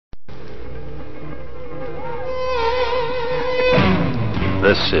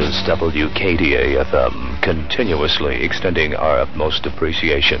This is WKDA-FM, continuously extending our utmost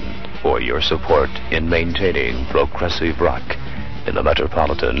appreciation for your support in maintaining progressive rock in the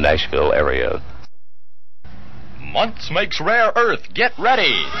metropolitan Nashville area. Months makes rare earth. Get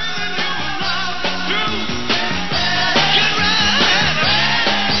ready.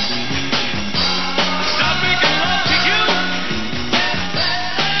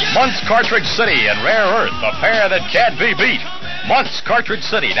 Months Cartridge City and Rare Earth, a pair that can't be beat. Months Cartridge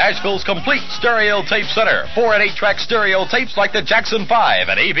City, Nashville's complete stereo tape center. 4 and 8-track stereo tapes like the Jackson 5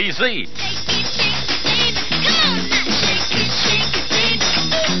 and ABC.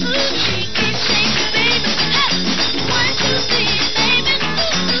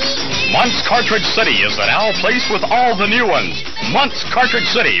 Months Cartridge City is the now place with all the new ones. Months Cartridge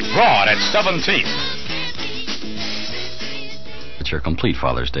City, Broad at 17th. It's your complete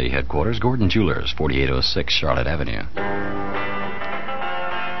Father's Day headquarters, Gordon Jewelers, 4806 Charlotte Avenue.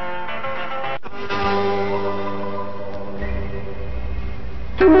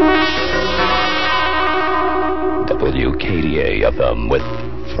 WKDA-FM with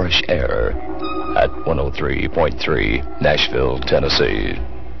fresh air at 103.3 Nashville, Tennessee.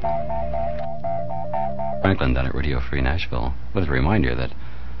 Franklin down at Radio Free Nashville with a reminder that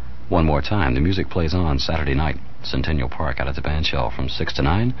one more time, the music plays on Saturday night, Centennial Park out at the band shell from 6 to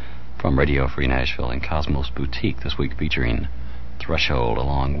 9 from Radio Free Nashville and Cosmos Boutique this week featuring Threshold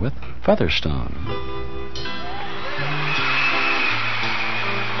along with Featherstone.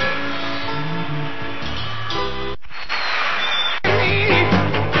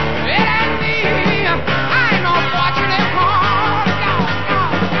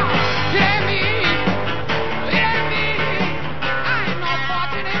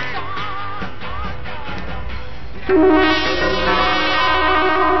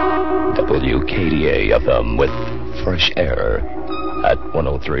 WKDA-FM with fresh air at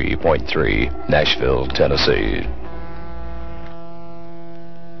 103.3 Nashville, Tennessee.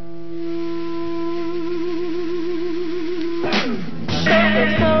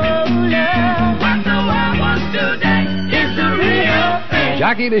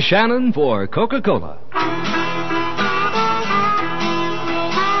 Jackie DeShannon for Coca-Cola.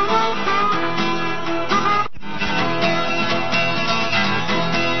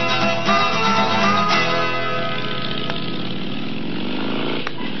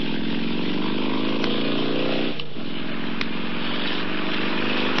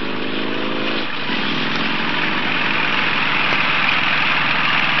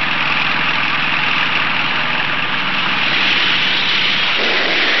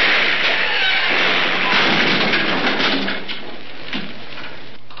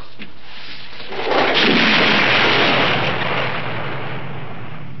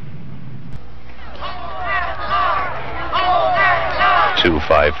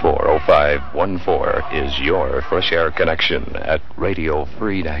 Is your fresh air connection at Radio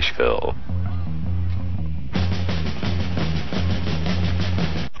Free Nashville.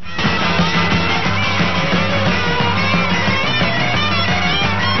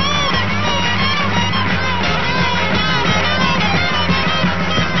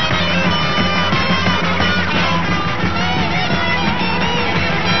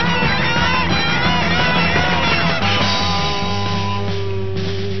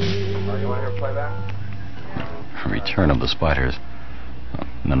 Return of the Spiders.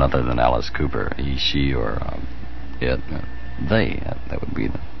 None other than Alice Cooper. He, she, or it. They. That would be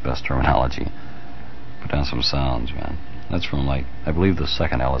the best terminology. Put down some sounds, man. That's from, I believe the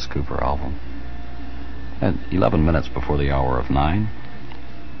second Alice Cooper album. At 11 minutes before the hour of 9,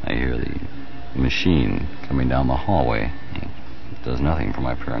 I hear the machine coming down the hallway. It does nothing for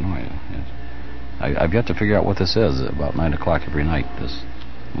my paranoia. I've yet to figure out what this is. About 9 o'clock every night, this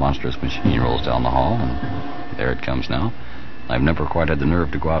monstrous machine rolls down the hall, and there it comes now. I've never quite had the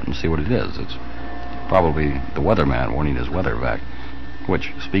nerve to go out and see what it is. It's probably the weatherman warning his weather back,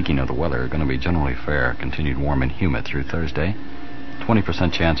 which, speaking of the weather, are going to be generally fair, continued warm and humid through Thursday.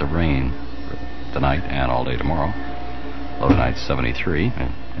 20% chance of rain for tonight and all day tomorrow. Low tonight 73.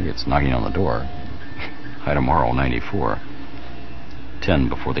 Maybe it's knocking on the door. High tomorrow 94. 10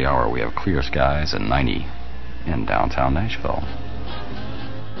 before the hour we have clear skies and 90 in downtown Nashville.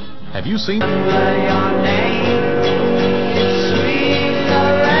 Have you seen...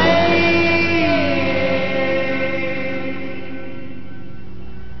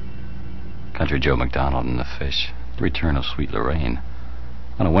 Country Joe McDonald and the Fish, the return of Sweet Lorraine.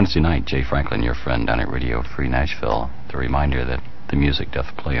 On a Wednesday night, Jay Franklin, your friend down at Radio Free Nashville, the reminder that the music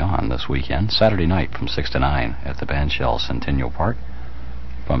doth play on this weekend. Saturday night from 6 to 9 at the band shell Centennial Park.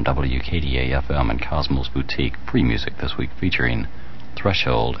 From WKDA-FM and Cosmos Boutique, free music this week featuring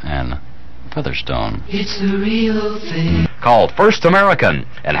Threshold, and Featherstone. It's the real thing. Call First American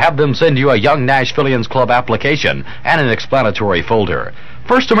and have them send you a Young Nashvillians Club application and an explanatory folder.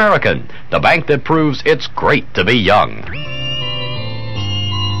 First American, the bank that proves it's great to be young.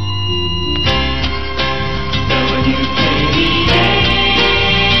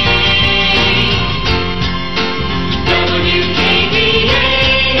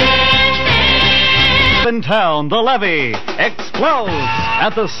 In town, the levee explodes at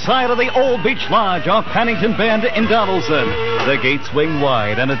the side of the old beach lodge off Pennington Bend in Donaldson. The gates swing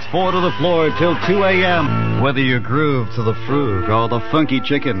wide and it's 4 to the floor till 2 a.m. Whether you groove to the frug or the funky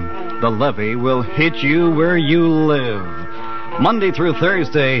chicken, the levee will hit you where you live. Monday through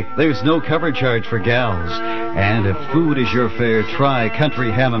Thursday, there's no cover charge for gals. And if food is your fare, try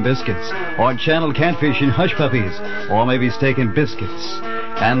country ham and biscuits, or channeled catfish and hush puppies, or maybe steak and biscuits.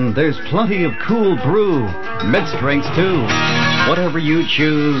 And there's plenty of cool brew, mixed drinks too. Whatever you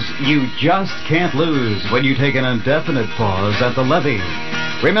choose, you just can't lose when you take an indefinite pause at the levee.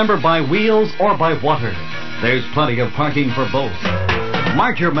 Remember, by wheels or by water, there's plenty of parking for both.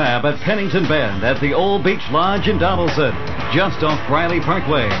 Mark your map at Pennington Bend at the Old Beach Lodge in Donaldson, just off Briley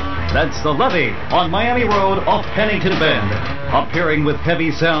Parkway. That's the levee on Miami Road off Pennington Bend. Appearing with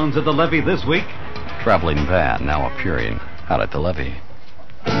heavy sounds at the levee this week, Traveling Band now appearing out at the levee.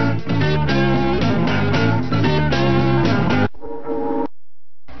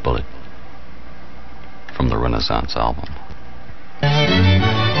 Bullet from the Renaissance album.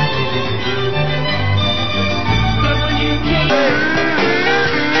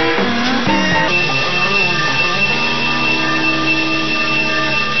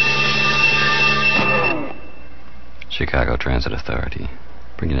 Chicago Transit Authority,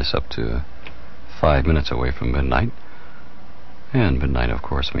 bringing us up to 5 minutes away from midnight. And midnight, of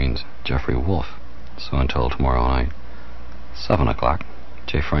course, means Jeffrey Wolf. So until tomorrow night, 7 o'clock,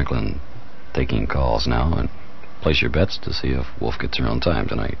 Jay Franklin taking calls now, and place your bets to see if Wolf gets here on time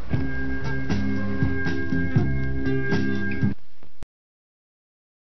tonight.